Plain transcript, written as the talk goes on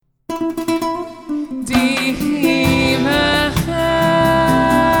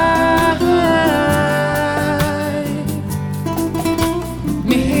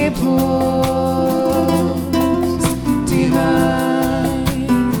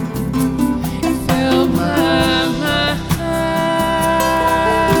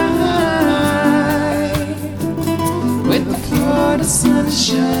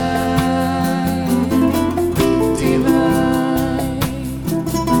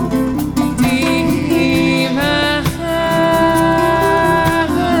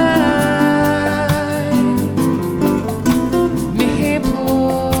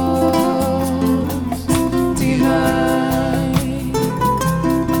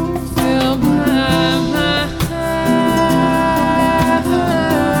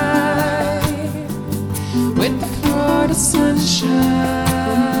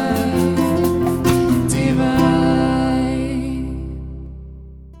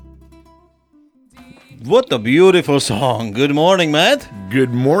What a beautiful song. Good morning, Matt.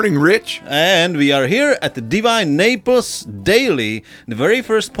 Good morning, Rich. And we are here at the Divine Naples Daily, the very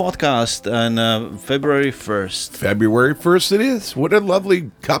first podcast on February 1st. February 1st it is. What a lovely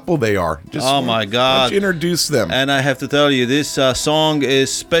couple they are. Oh my Why God. don't you introduce them? And I have to tell you, this song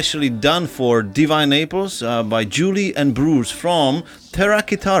is specially done for Divine Naples by Julie and Bruce from Terra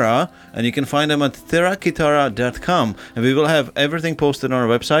Chitarra, and you can find them at terrachitarra.com, and we will have everything posted on our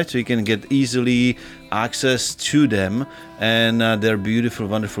website so you can get easily access to them and their beautiful,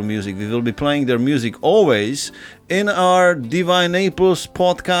 wonderful music. We will be playing their music always in our Divine Naples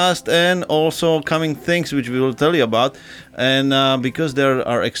podcast and also coming things which we will tell you about, and because they're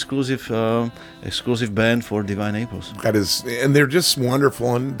our exclusive band for Divine Naples. That is, and they're just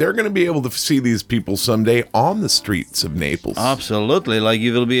wonderful, and they're going to be able to see these people someday on the streets of Naples. Absolutely, like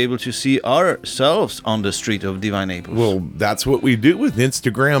you will be able to see ourselves on the street of Divine Naples. Well, that's what we do with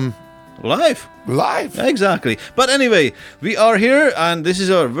Instagram Live. Exactly. But anyway, we are here, and this is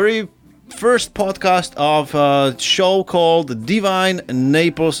our very first podcast of a show called Divine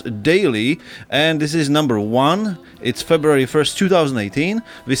Naples Daily, and this is number 1. It's February 1st, 2018.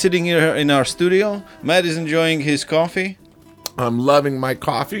 We're sitting here in our studio. Matt is enjoying his coffee. I'm loving my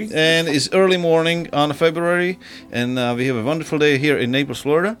coffee. And it's early morning on February, and we have a wonderful day here in Naples,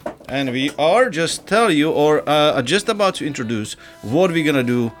 Florida. And we are just just about to introduce what we're gonna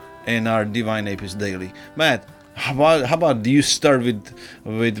do in our Divine Naples Daily. Matt, how about you start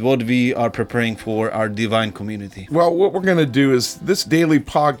with what we are preparing for our divine community? Well, what we're going to do is this daily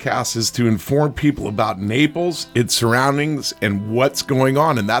podcast is to inform people about Naples, its surroundings, and what's going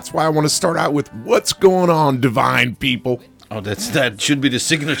on. And that's why I want to start out with what's going on, divine people. Oh, that should be the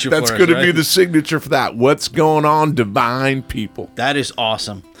signature That's for us, going to right? be the signature for that. What's going on, divine people? That is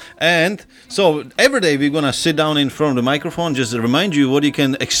awesome. And so every day we're going to sit down in front of the microphone just to remind you what you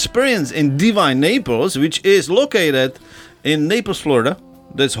can experience in Divine Naples, which is located in Naples, Florida.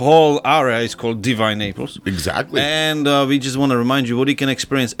 This whole area is called Divine Naples. Exactly. And we just want to remind you what you can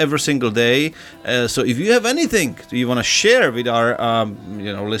experience every single day. So if you have anything you want to share with our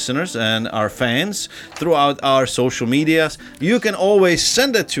listeners and our fans throughout our social medias, you can always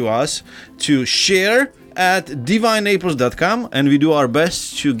send it to us to share at divinenaples.com, and we do our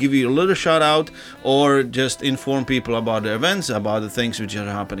best to give you a little shout out or just inform people about the events, about the things which are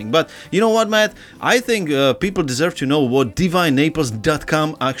happening. But you know what, Matt? I think people deserve to know what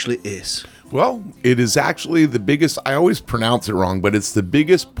divinenaples.com actually is. Well, it is actually the biggest, I always pronounce it wrong, but it's the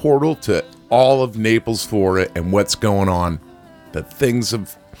biggest portal to all of Naples, Florida, and what's going on. The things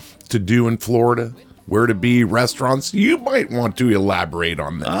to do in Florida, where to be, restaurants. You might want to elaborate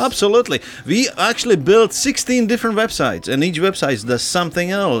on this. Absolutely. We actually built 16 different websites, and each website does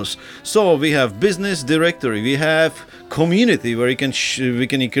something else. So we have business directory, we have community where you can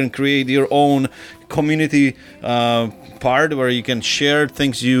create your own community part where you can share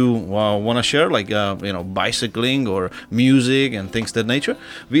things you want to share, like bicycling or music and things of that nature.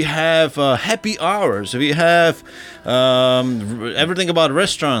 We have happy hours. We have everything about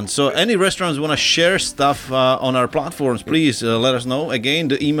restaurants. So any restaurants want to share stuff on our platforms, please let us know. Again,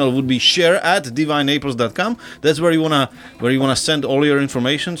 the email would be share@divinenaples.com. That's where you wanna send all your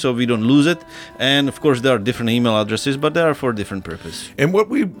information so we don't lose it. And of course there are different email addresses, but they are for different purpose. And what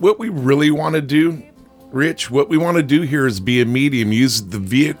we really want to do, Rich, what we want to do here is be a medium, use the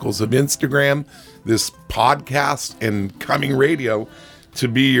vehicles of Instagram, this podcast, and coming radio to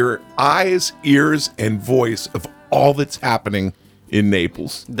be your eyes, ears, and voice of all that's happening in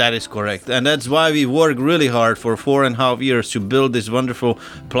Naples. That is correct. And that's why we work really hard for 4.5 years to build this wonderful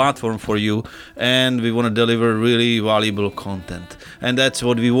platform for you. And we want to deliver really valuable content. And that's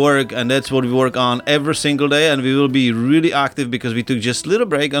what we work on every single day. And we will be really active because we took just a little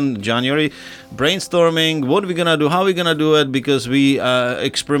break on January, brainstorming what we're going to do, how we're going to do it, because we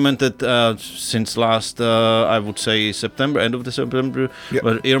experimented since last, I would say, September, end of the September. Yep.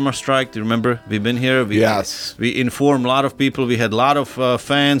 But Irma strike, do you remember? We've been here. Yes. We informed a lot of people. We had a lot of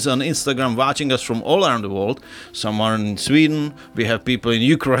fans on Instagram watching us from all around the world. Some are in Sweden. We have people in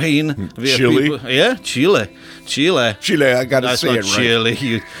Ukraine. We Chile. Have people, Chile. I gotta That's say not it right.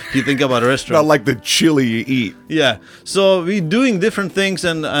 Chile. You think about a restaurant. Not like the chili you eat. Yeah. So we're doing different things,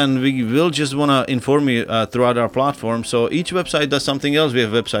 and we will just want to inform you throughout our platform. So each website does something else. We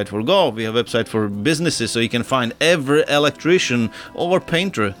have a website for golf. We have a website for businesses, so you can find every electrician or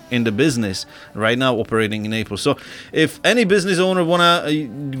painter in the business right now operating in Naples. So if any business owner owner want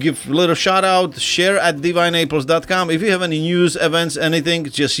to give a little shout out, share at divinenaples.com. If you have any news, events, anything,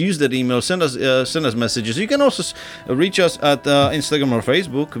 just use that email. Send us messages. You can also reach us at Instagram or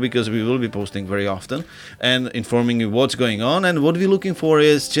Facebook, because we will be posting very often and informing you what's going on. And what we're looking for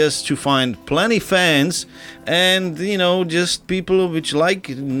is just to find plenty fans and, just people which like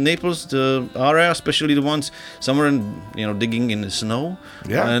Naples, the area, especially the ones somewhere in, digging in the snow.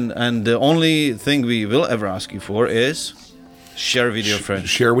 Yeah. And the only thing we will ever ask you for is share with your friends.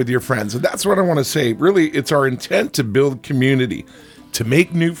 Share with your friends. And that's what I want to say. Really, it's our intent to build community, to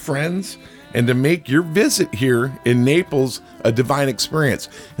make new friends, and to make your visit here in Naples a divine experience.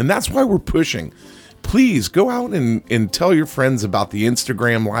 And that's why we're pushing. Please go out and tell your friends about the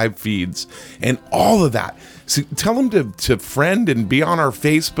Instagram live feeds and all of that. So tell them to friend and be on our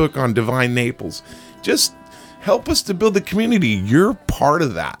Facebook on Divine Naples. Just help us to build the community. You're part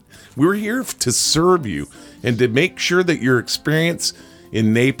of that. We're here to serve you and to make sure that your experience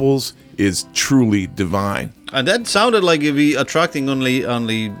in Naples is truly divine. And that sounded like we attracting only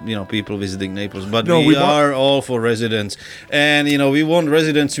people visiting Naples, but No, we are all for residents, and we want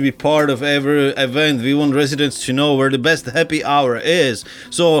residents to be part of every event. We want residents to know where the best happy hour is.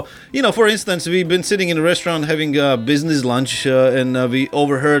 So for instance, we've been sitting in a restaurant having a business lunch, and we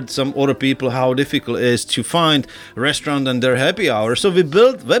overheard some other people how difficult it is to find a restaurant and their happy hour. So we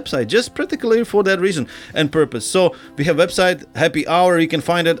built website just particularly for that reason and purpose. So we have website happy hour. You can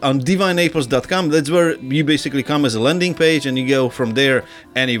find it on divinenaples.com. That's where you basically come as a landing page, and you go from there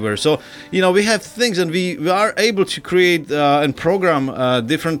anywhere. So we have things, and we are able to create and program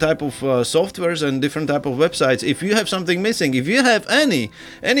different type of softwares and different type of websites. If you have something missing, if you have any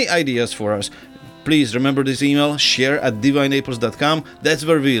ideas for us, please remember this email, share at divinenaples.com. That's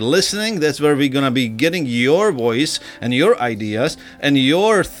where we're listening. That's where we're going to be getting your voice and your ideas and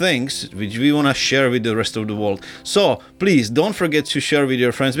your things which we want to share with the rest of the world. So please don't forget to share with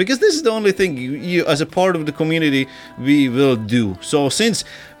your friends, because this is the only thing you as a part of the community we will do. So since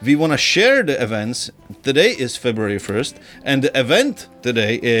we want to share the events, today is February 1st, and the event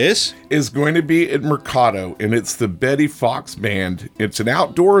today is going to be at Mercado, and it's the Betty Fox Band. It's an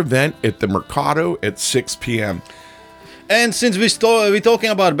outdoor event at the Mercado at 6 p.m. And since we're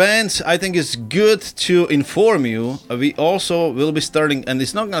talking about bands, I think it's good to inform you. We also will be starting, and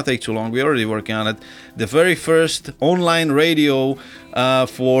it's not going to take too long, we're already working on it, the very first online radio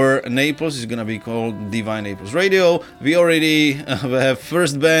for Naples is going to be called Divine Naples Radio. We already have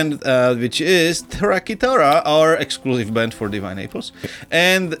first band, which is Terra Kitara, our exclusive band for Divine Naples.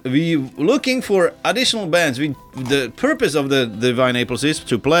 And we looking for additional bands. The purpose of the Divine Naples is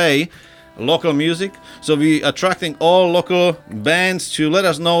to play local music, so we attracting all local bands to let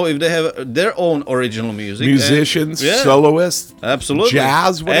us know if they have their own original music, musicians, soloists, absolutely,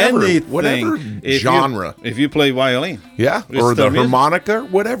 jazz, whatever if genre. If you play violin, or the harmonica,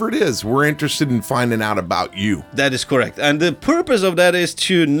 whatever it is, we're interested in finding out about you. That is correct. And the purpose of that is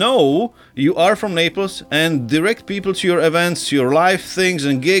to know you are from Naples and direct people to your events, to your live things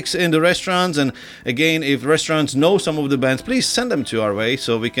and gigs in the restaurants. And again, if restaurants know some of the bands, please send them to our way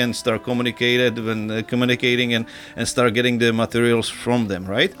so we can start communicating and start getting the materials from them,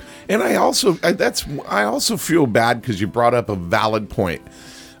 right? And I also feel bad because you brought up a valid point.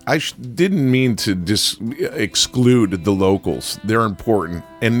 I didn't mean to just exclude the locals. They're important.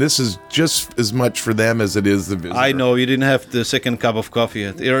 And this is just as much for them as it is the visitor. I know you didn't have the second cup of coffee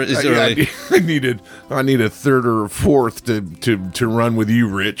yet. I need a third or a fourth to run with you,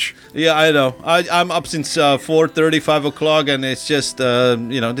 Rich. Yeah, I know. I'm up since 4:30, 5 o'clock, and it's just,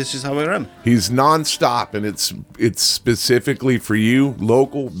 this is how I run. He's nonstop, and it's specifically for you,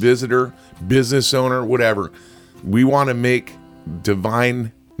 local, visitor, business owner, whatever. We want to make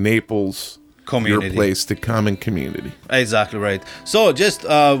Divine Naples community, your place to come in community. Exactly right. So just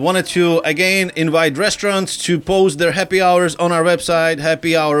wanted to again invite restaurants to post their happy hours on our website,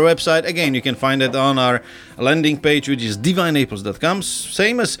 happy hour website. Again, you can find it on our landing page, which is divinenaples.com.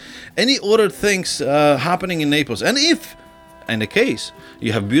 Same as any other things happening in Naples. And if in the case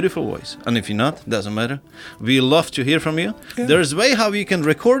you have beautiful voice, and if you're not, doesn't matter, we love to hear from you. There's a way how you can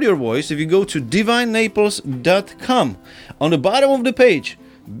record your voice. If you go to divinenaples.com, on the bottom of the page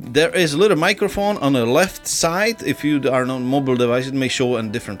there is a little microphone on the left side. If you are on mobile device, it may show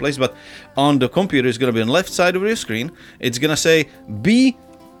in different place, but on the computer it's going to be on the left side of your screen. It's going to say be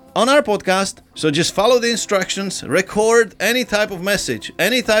on our podcast. So just follow the instructions, record any type of message,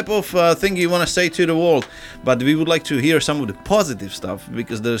 any type of thing you want to say to the world. But we would like to hear some of the positive stuff,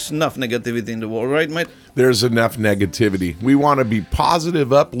 because there's enough negativity in the world, right, mate? There's enough negativity. We want to be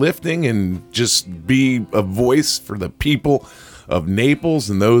positive, uplifting, and just be a voice for the people of Naples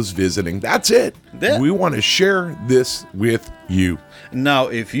and those visiting. That's it. Yeah. We want to share this with you. Now,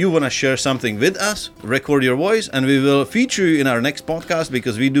 if you want to share something with us, record your voice, and we will feature you in our next podcast,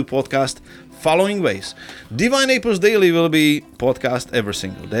 because we do podcast following ways. Divine Naples Daily will be podcast every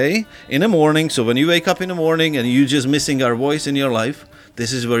single day in the morning. So when you wake up in the morning and you're just missing our voice in your life,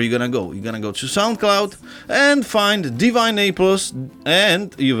 this is where you're gonna go. You're gonna go to SoundCloud and find Divine Naples,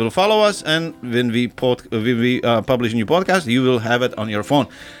 and you will follow us. And when we publish a new podcast, you will have it on your phone.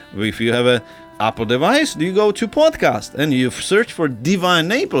 If you have a Apple device, you go to podcast and you search for Divine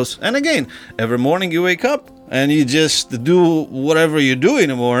Naples. And again, every morning you wake up and you just do whatever you do in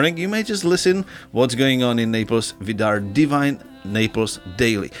the morning. You may just listen what's going on in Naples with our Divine Naples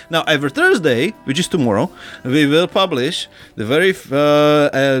Daily. Now, every Thursday, which is tomorrow, we will publish the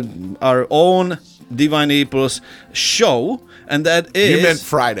our own Divine Naples show, and that is... You meant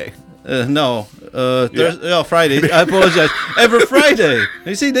Friday. No, Friday. I apologize. Every Friday.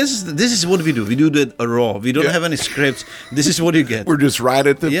 You see, this is what we do. We do it raw. We don't have any scripts. This is what you get. We're just right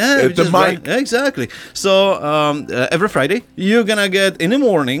at the mic. Right. Exactly. So every Friday you're gonna get in the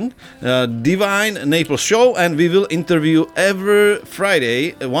morning Divine Naples show, and we will interview every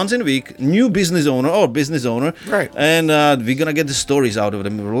Friday, once in a week, new business owner. Right. And we're gonna get the stories out of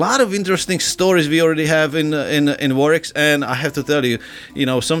them. A lot of interesting stories we already have in Works, and I have to tell you,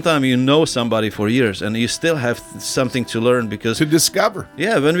 sometimes you know somebody for years and you still have something to learn, because to discover.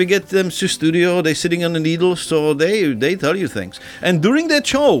 Yeah, when we get them to studio, they're sitting on the needle, so they tell you things. And during that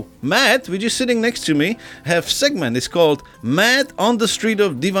show, Matt, which is sitting next to me, have segment. It's called Matt on the Street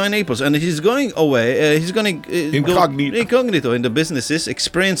of Divine Naples, and he's going away. He's going to incognito in the businesses,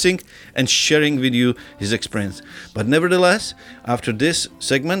 experiencing and sharing with you his experience. But nevertheless, after this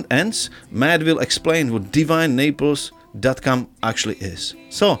segment ends, Matt will explain what DivineNaples.com actually is.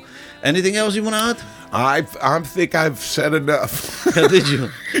 So, anything else you want to add? I think I've said enough. Did you?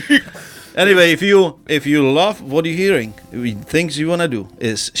 Anyway, if you love what you're hearing, things you want to do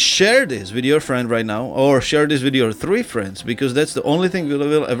is share this with your friend right now, or share this with your 3 friends, because that's the only thing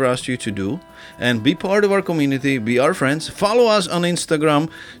we'll ever ask you to do. And be part of our community, be our friends. Follow us on Instagram,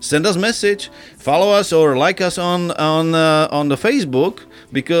 send us message, follow us or like us on the Facebook,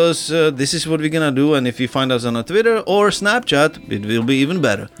 because this is what we're gonna do. And if you find us on Twitter or Snapchat, it will be even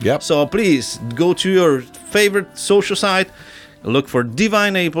better. Yep. So please go to your favorite social site. Look for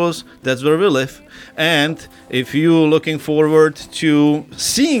Divine Naples, that's where we live. And if you're looking forward to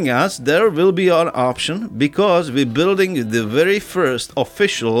seeing us, there will be an option, because we're building the very first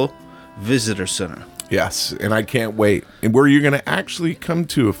official visitor center. Yes, and I can't wait. And where you're going to actually come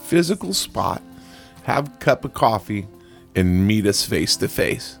to a physical spot, have a cup of coffee, and meet us face to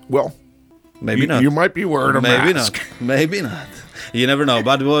face. Well, maybe not. You might be wearing a mask. Maybe not. You never know.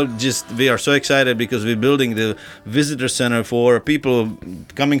 But we are so excited, because we're building the visitor center for people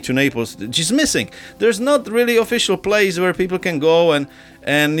coming to Naples. Just missing. There's not really official place where people can go and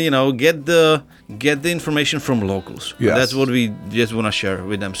get the information from locals. Yes. That's what we just want to share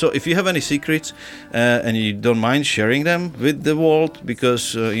with them. So if you have any secrets and you don't mind sharing them with the world,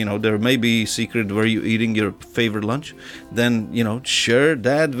 because there may be secret where you're eating your favorite lunch, then share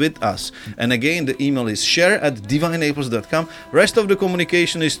that with us. And again, the email is share@divinenaples.com. Rest of the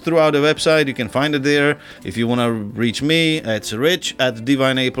communication is throughout the website. You can find it there. If you want to reach me, it's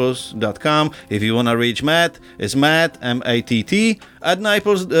rich@divinenaples.com. If you want to reach Matt, it's Matt, M-A-T-T,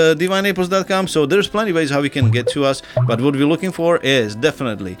 @divinenaples.com. So there's plenty of ways how you can get to us. But what we're looking for is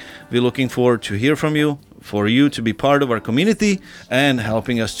definitely, we're looking forward to hear from you, for you to be part of our community and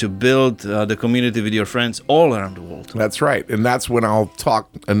helping us to build the community with your friends all around the world. That's right. And that's when I'll talk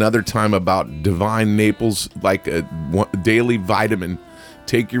another time about Divine Naples, like a daily vitamin.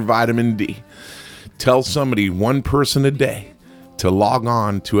 Take your vitamin D. Tell somebody, one person a day, to log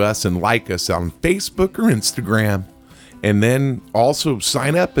on to us and like us on Facebook or Instagram. And then also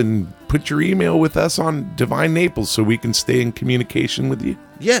sign up and put your email with us on Divine Naples, so we can stay in communication with you.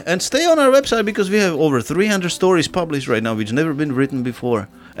 Yeah, and stay on our website, because we have over 300 stories published right now, which never been written before.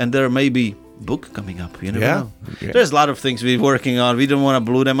 And there may be book coming up. You never know. Yeah. There's a lot of things we're working on. We don't want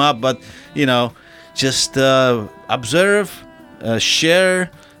to blow them up, but, just observe,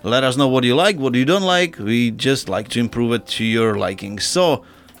 share, let us know what you like, what you don't like. We just like to improve it to your liking. So,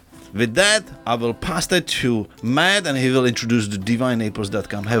 with that, I will pass that to Matt, and he will introduce the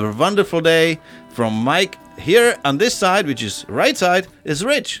DivineNaples.com. Have a wonderful day from Mike. Here on this side, which is right side, is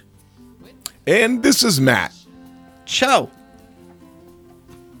Rich. And this is Matt. Ciao.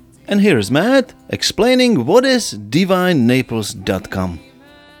 And here is Matt explaining what is DivineNaples.com.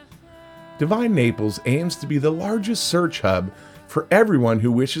 Divine Naples aims to be the largest search hub for everyone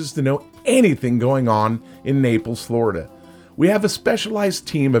who wishes to know anything going on in Naples, Florida. We have a specialized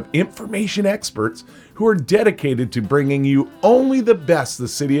team of information experts who are dedicated to bringing you only the best the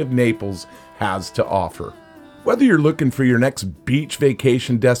city of Naples has to offer. Whether you're looking for your next beach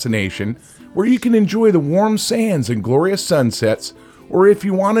vacation destination, where you can enjoy the warm sands and glorious sunsets, or if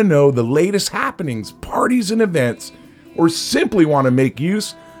you want to know the latest happenings, parties, and events, or simply want to make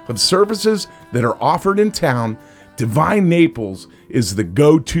use of services that are offered in town, Divine Naples is the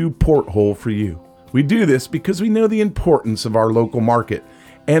go-to porthole for you. We do this because we know the importance of our local market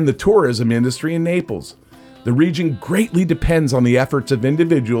and the tourism industry in Naples. The region greatly depends on the efforts of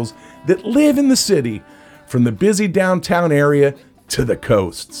individuals that live in the city, from the busy downtown area to the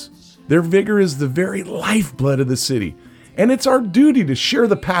coasts. Their vigor is the very lifeblood of the city, and it's our duty to share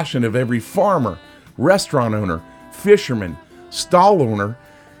the passion of every farmer, restaurant owner, fisherman, stall owner,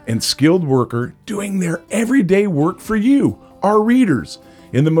 and skilled worker doing their everyday work for you, our readers,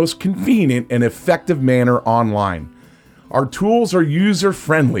 in the most convenient and effective manner online. Our tools are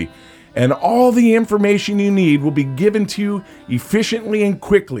user-friendly, and all the information you need will be given to you efficiently and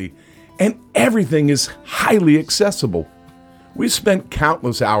quickly, and everything is highly accessible. We've spent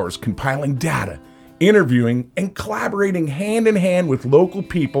countless hours compiling data, interviewing, and collaborating hand in hand with local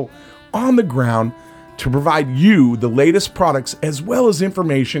people on the ground to provide you the latest products as well as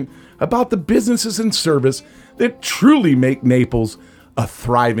information about the businesses and service that truly make Naples a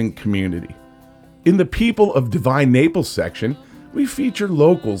thriving community. In the People of Divine Naples section, we feature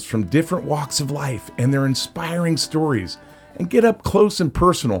locals from different walks of life and their inspiring stories, and get up close and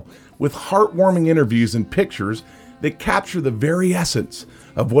personal with heartwarming interviews and pictures that capture the very essence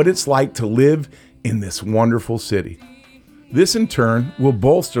of what it's like to live in this wonderful city. This in turn will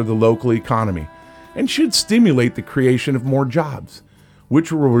bolster the local economy and should stimulate the creation of more jobs,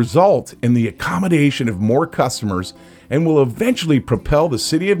 which will result in the accommodation of more customers and will eventually propel the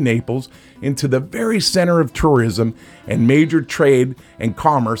city of Naples into the very center of tourism and major trade and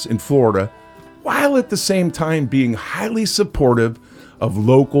commerce in Florida, while at the same time being highly supportive of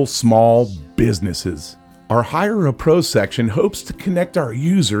local small businesses. Our Hire a Pro section hopes to connect our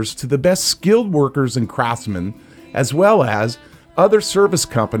users to the best skilled workers and craftsmen, as well as other service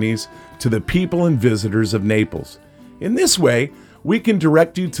companies to the people and visitors of Naples. In this way, we can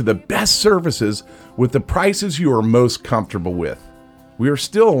direct you to the best services with the prices you are most comfortable with. We are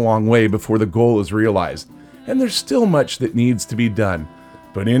still a long way before the goal is realized, and there's still much that needs to be done.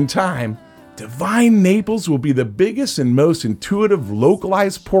 But in time, Divine Naples will be the biggest and most intuitive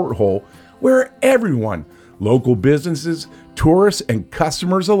localized porthole where everyone, local businesses, tourists, and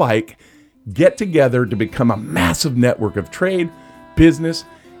customers alike, get together to become a massive network of trade, business,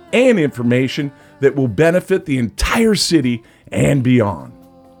 and information that will benefit the entire city and beyond.